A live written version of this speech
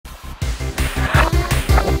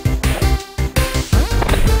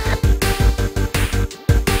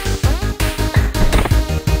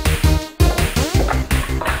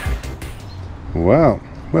Well,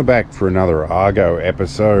 we're back for another Argo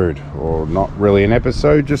episode, or not really an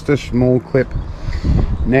episode, just a small clip.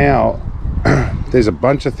 Now, there's a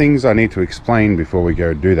bunch of things I need to explain before we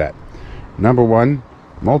go do that. Number one,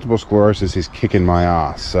 multiple sclerosis is kicking my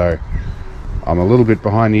ass, so I'm a little bit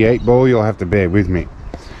behind the 8 ball. You'll have to bear with me.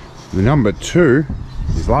 The number two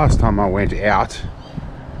is last time I went out,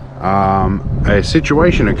 a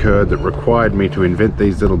situation occurred that required me to invent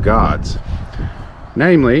these little guards.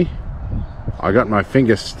 Namely, I got my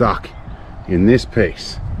finger stuck in this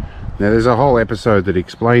piece. Now there's a whole episode that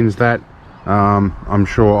explains that. I'm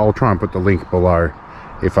sure I'll try and put the link below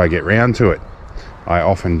if I get round to it. I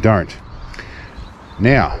often don't.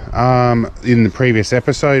 Now, in the previous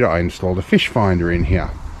episode I installed a fish finder in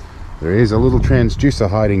here. There is a little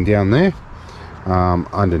transducer hiding down there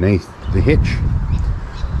underneath the hitch,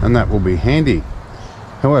 and that will be handy.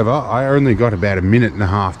 However, I only got about a minute and a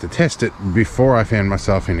half to test it before I found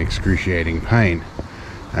myself in excruciating pain.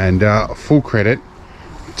 And full credit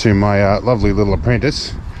to my lovely little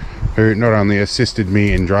apprentice, who not only assisted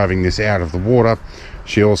me in driving this out of the water,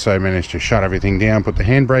 she also managed to shut everything down, put the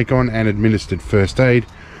handbrake on, and administered first aid,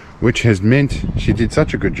 which has meant she did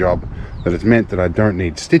such a good job that it's meant that I don't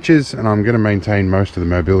need stitches, and I'm going to maintain most of the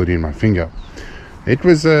mobility in my finger. It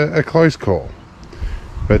was a close call.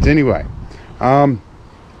 But anyway,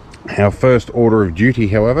 our first order of duty,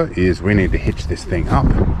 however, is we need to hitch this thing up,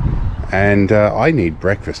 and I need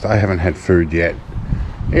breakfast. I haven't had food yet.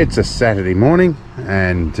 It's a Saturday morning,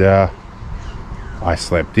 and I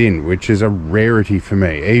slept in, which is a rarity for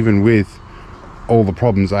me. Even with all the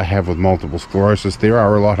problems I have with multiple sclerosis, there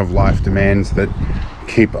are a lot of life demands that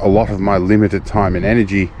keep a lot of my limited time and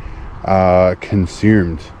energy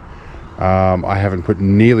consumed. I haven't put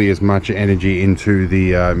nearly as much energy into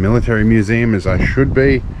the military museum as I should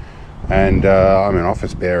be, and I'm an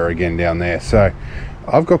office bearer again down there, so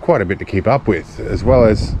I've got quite a bit to keep up with, as well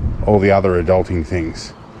as all the other adulting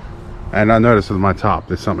things. And I noticed with my tarp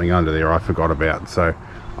there's something under there I forgot about, so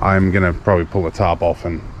I'm gonna probably pull the tarp off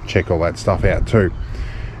and check all that stuff out too.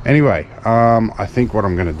 Anyway, I think what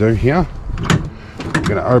I'm gonna do here, I'm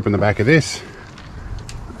gonna open the back of this,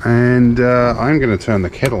 and I'm gonna turn the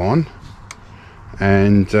kettle on,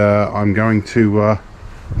 and I'm going to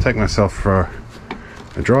take myself for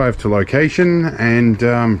a drive to location, and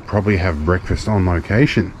probably have breakfast on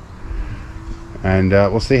location, and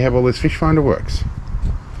we'll see how well this fish finder works.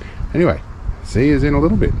 Anyway, see you in a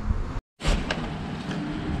little bit.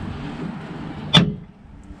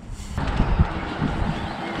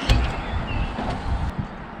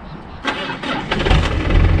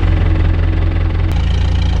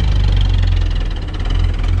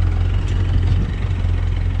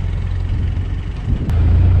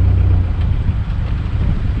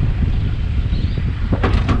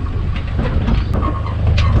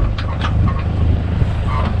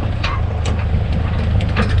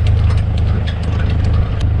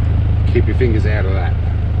 Keep your fingers out of that,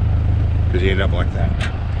 because you end up like that.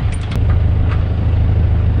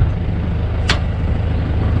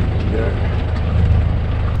 Yeah.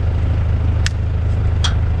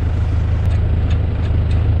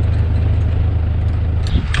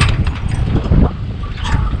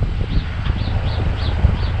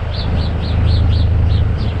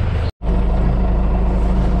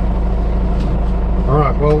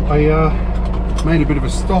 Alright, well, I made a bit of a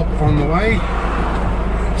stop on the way.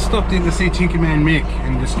 Stopped in to see Tinkerman Mick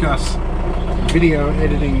and discuss video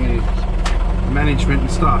editing and management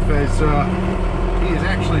and stuff, as he is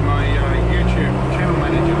actually my YouTube channel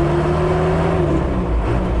manager.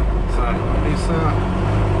 So he's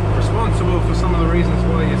responsible for some of the reasons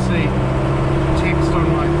why you see text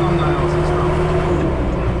on my thumbnails and stuff,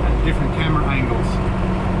 and different camera angles.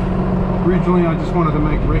 Originally I just wanted to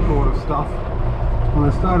make a record of stuff when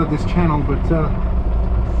I started this channel, but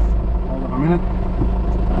hold on a minute.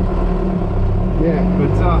 Yeah, but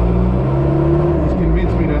he's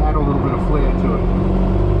convinced me to add a little bit of flair to it.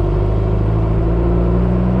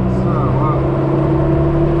 So,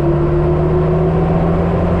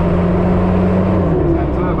 there's that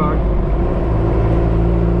turbo.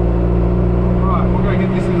 Right, we'll go get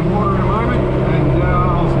this in the water in a moment, and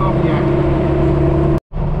I'll stop yakking.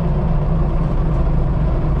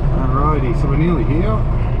 Alrighty, so we're nearly here.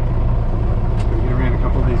 Gotta get around a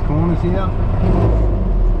couple of these corners here.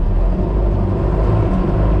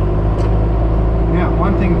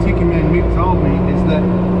 One thing Tinkerman Mick told me is that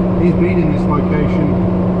he's been in this location,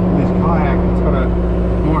 this kayak. It's got a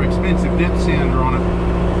more expensive depth sounder on it,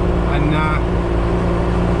 and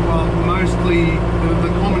well, mostly the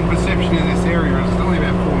common perception in this area is it's only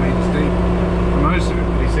about 4 meters deep for most of it,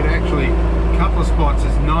 but he said actually a couple of spots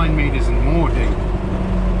is 9 meters and more deep,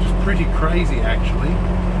 which is pretty pretty crazy actually.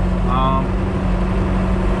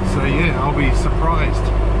 So yeah, I'll be surprised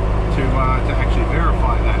to actually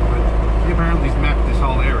verify that, but he apparently has mapped this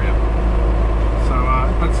whole area. So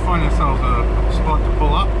let's find ourselves a spot to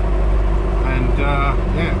pull up, and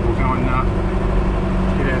yeah, we'll go and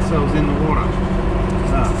get ourselves in the water.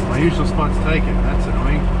 My usual spot's taken, that's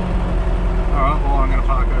annoying. Alright, well I'm going to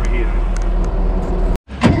park over here then.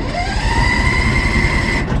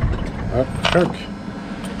 Hook.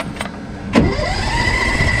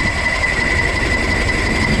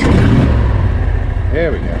 There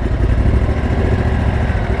we go.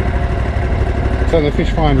 Turn the fish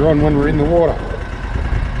finder on when we're in the water.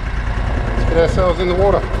 Let's get ourselves in the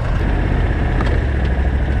water.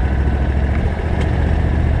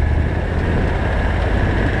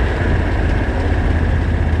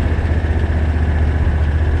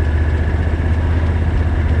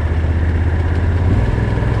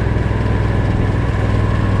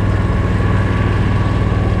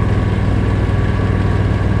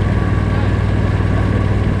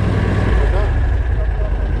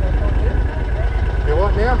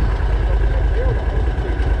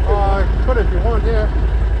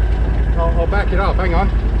 I'll back it up, hang on.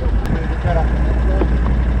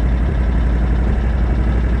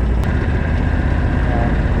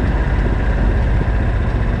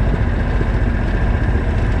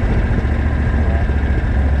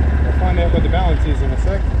 I'll find out what the balance is in a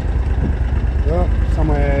sec. Well,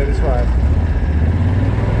 somewhere this way.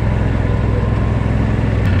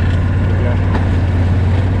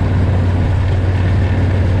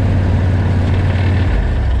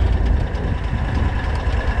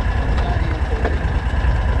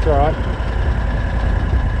 It's alright.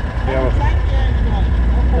 Yeah,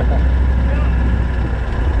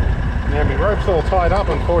 now my rope's all tied up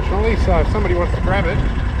unfortunately, so if somebody wants to grab it,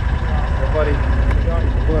 we'll bloody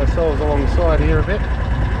pull ourselves alongside here a bit.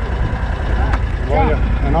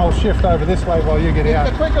 And I'll shift over this way while you get out.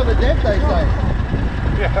 The quicker the dead, they say.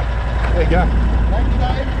 Yeah, there you go. Thank you,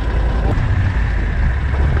 Dave.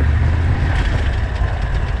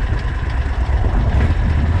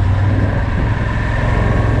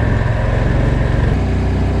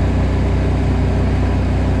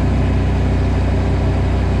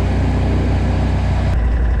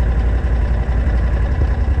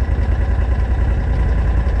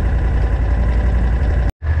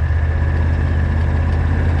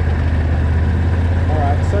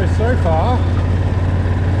 So far,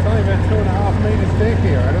 it's only about 2.5 meters deep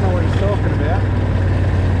here. I don't know what he's talking about.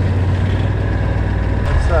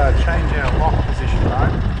 Let's change our lock position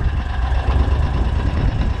though.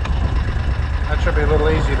 That should be a little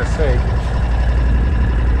easier to see.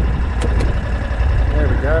 There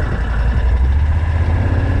we go.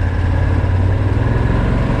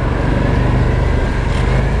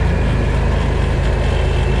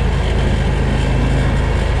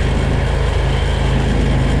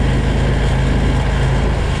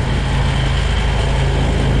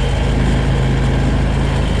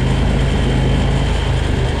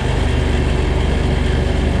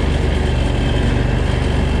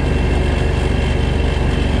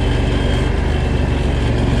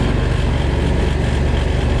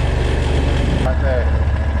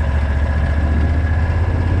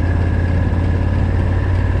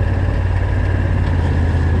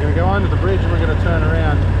 Under the bridge and we're going to turn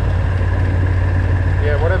around.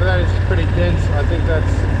 Yeah, whatever that is pretty dense. I think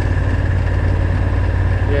that's,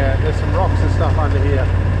 yeah, there's some rocks and stuff under here.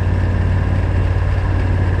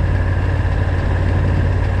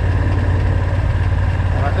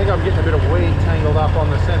 And I think I'm getting a bit of weed tangled up on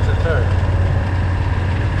the sensor too.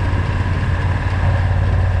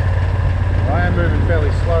 I am moving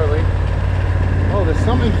fairly slowly. Oh, there's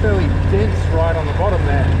something fairly dense right on the bottom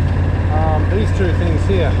there. These two things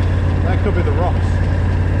here. That could be the rocks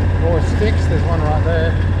or sticks. There's one right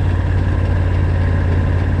there.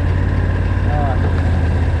 Alright.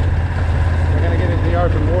 We're going to get into the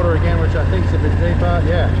open water again, which I think is a bit deeper.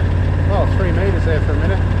 Yeah. Oh, 3 meters there for a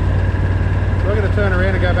minute. So we're going to turn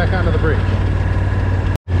around and go back under the bridge.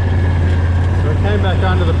 So we came back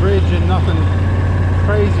under the bridge and nothing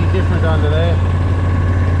crazy different under there.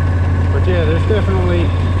 But yeah, there's definitely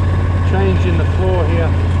change in the floor here.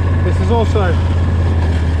 This is also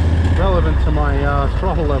relevant to my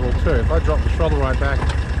throttle level too. If I drop the throttle right back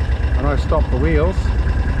and I stop the wheels,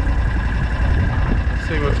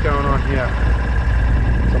 see what's going on here.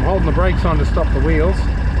 So I'm holding the brakes on to stop the wheels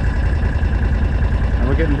and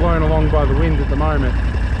we're getting blown along by the wind at the moment.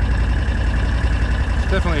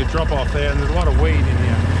 It's definitely a drop off there and there's a lot of weed in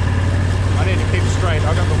here. I need to keep straight.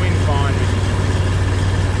 I've got the wind behind me.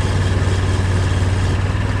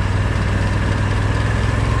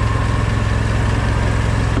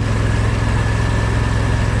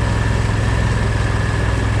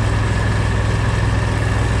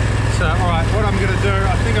 Alright, what I'm going to do,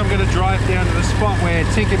 I think I'm going to drive down to the spot where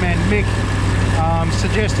Tinkerman Mick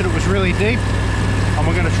suggested it was really deep, and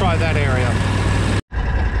we're going to try that area.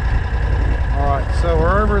 Alright, so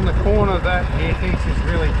we're over in the corner that he thinks is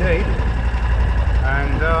really deep,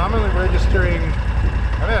 and I'm only registering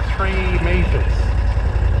about 3 meters,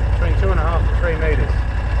 between 2.5 to 3 meters.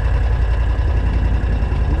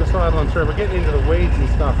 I'm just idling through. We're getting into the weeds and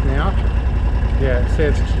stuff now. Yeah, see,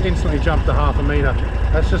 it's instantly jumped to 1/2 meter.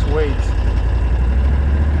 That's just weeds.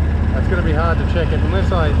 That's going to be hard to check it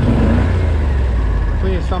unless I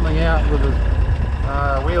clear something out with the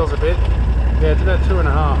wheels a bit. Yeah, it's about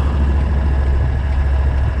 2.5.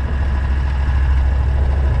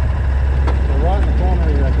 So right in the corner,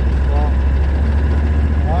 he reckons.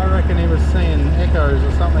 Well, I reckon he was seeing echoes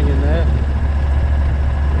or something in there.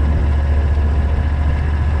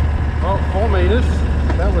 Oh, 4 meters.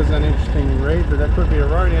 That was an interesting read, but that could be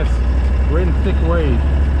erroneous. We're in thick weed.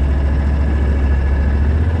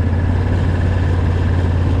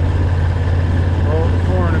 Well,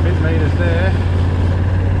 4 and a bit meters there.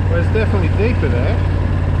 Well, it's definitely deeper there,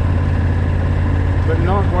 but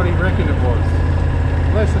not what he reckoned it was.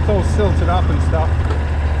 Unless it's all silted up and stuff.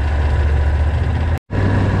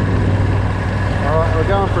 Alright, we're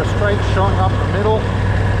going for a straight shot up the middle,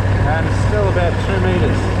 and it's still about 2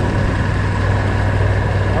 meters.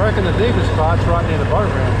 I reckon the deepest part's right near the boat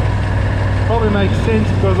ramp. Probably makes sense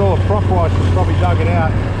because all the prop washers probably dug it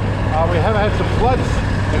out. We have had some floods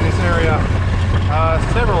in this area,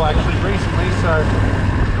 several actually recently, so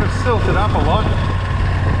it's silted up a lot.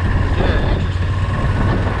 Yeah, interesting.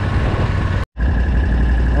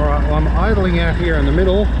 Alright, well I'm idling out here in the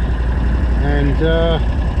middle, and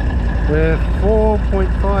we're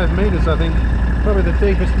 4.5 meters I think, probably the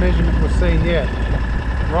deepest measurement we've seen yet,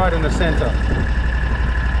 right in the centre.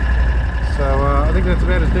 So I think that's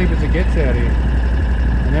about as deep as it gets out here.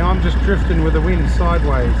 And now I'm just drifting with the wind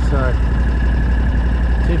sideways, so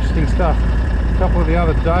it's interesting stuff. A couple of the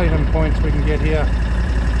other datum points we can get here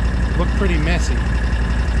look pretty messy.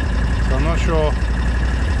 So I'm not sure,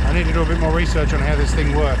 I need to do a bit more research on how this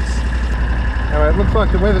thing works. Anyway, it looks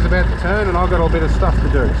like the weather's about to turn and I've got a bit of stuff to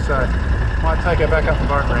do, so might take her back up the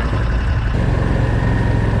boat ramp.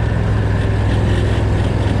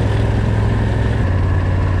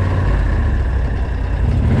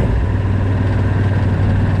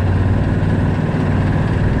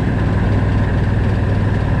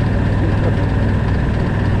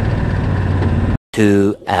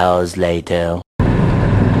 Two hours later.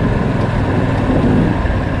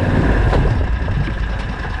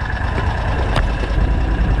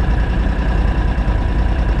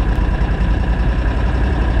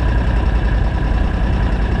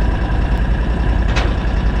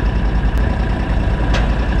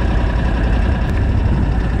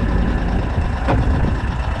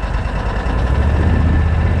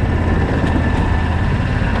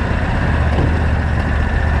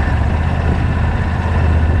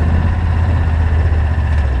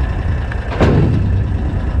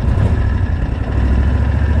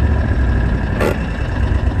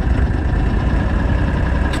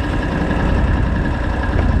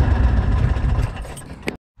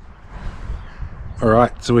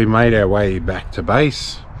 Alright, so we made our way back to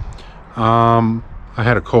base. I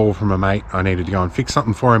had a call from a mate. I needed to go and fix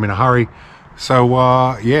something for him in a hurry. So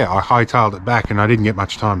yeah, I hightailed it back and I didn't get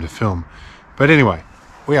much time to film. But anyway,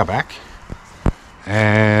 we are back.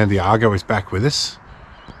 And the Argo is back with us.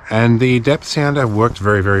 And the depth sounder worked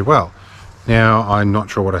very, very well. Now, I'm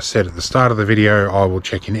not sure what I said at the start of the video. I will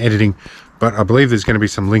check in editing. But I believe there's going to be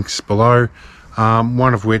some links below.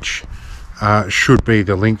 One of which should be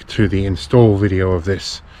the link to the install video of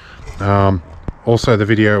this. Also the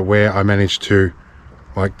video where I managed to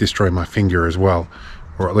like destroy my finger as well,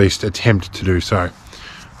 or at least attempt to do so.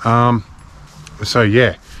 So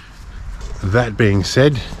yeah, that being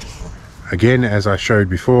said, again, as I showed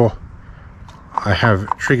before, I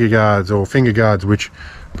have trigger guards or finger guards which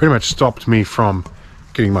pretty much stopped me from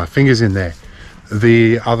getting my fingers in there.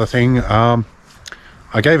 The other thing,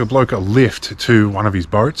 I gave a bloke a lift to one of his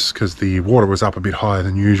boats because the water was up a bit higher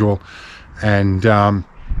than usual, and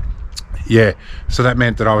yeah, so that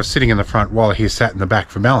meant that I was sitting in the front while he sat in the back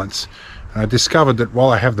for balance. I discovered that while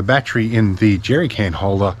I have the battery in the jerry can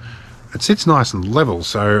holder, it sits nice and level,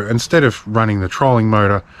 so instead of running the trolling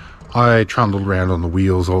motor, I trundled around on the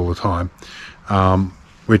wheels all the time,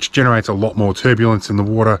 which generates a lot more turbulence in the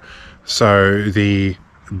water. So the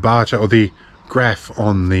barter, or the graph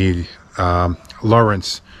on the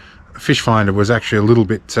Lowrance fish finder, was actually a little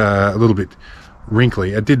bit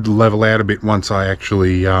wrinkly. It did level out a bit once I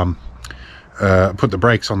actually put the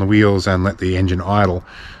brakes on the wheels and let the engine idle.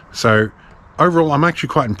 So overall, I'm actually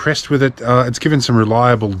quite impressed with it. It's given some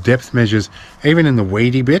reliable depth measures, even in the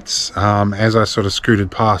weedy bits. As I sort of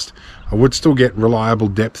scooted past, I would still get reliable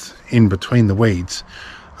depth in between the weeds,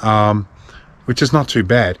 which is not too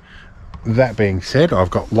bad. That being said,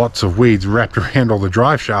 I've got lots of weeds wrapped around all the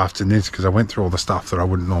drive shafts in this because I went through all the stuff that I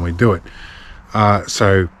wouldn't normally do it.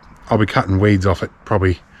 So I'll be cutting weeds off it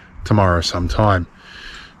probably tomorrow sometime,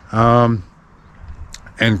 and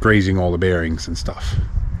greasing all the bearings and stuff.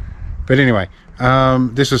 But anyway,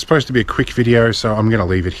 this was supposed to be a quick video, so I'm going to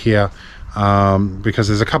leave it here, because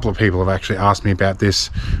there's a couple of people have actually asked me about this.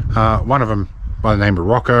 One of them, by the name of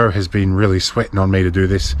Rocco, has been really sweating on me to do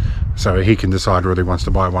this, so he can decide whether he wants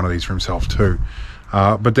to buy one of these for himself too.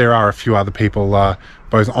 But there are a few other people,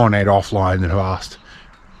 both on and offline, that have asked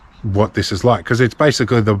what this is like, because it's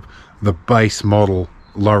basically the base model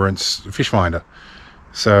Lowrance fish finder.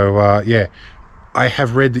 So yeah, I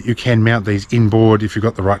have read that you can mount these inboard if you've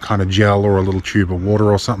got the right kind of gel or a little tube of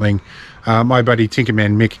water or something. My buddy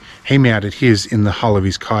Tinkerman Mick, he mounted his in the hull of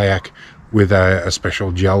his kayak with a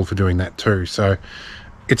special gel for doing that too. So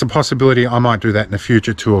it's a possibility I might do that in the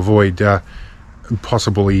future to avoid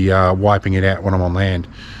possibly wiping it out when I'm on land.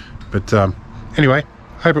 But anyway,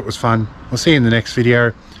 hope it was fun. We'll see you in the next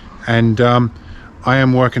video, and I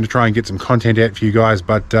am working to try and get some content out for you guys,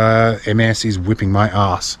 but MS is whipping my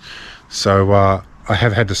ass. So I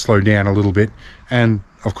have had to slow down a little bit, and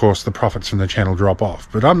of course the profits from the channel drop off.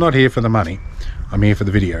 But I'm not here for the money, I'm here for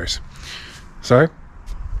the videos. So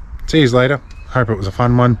see you later. Hope it was a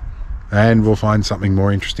fun one, and we'll find something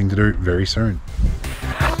more interesting to do very soon.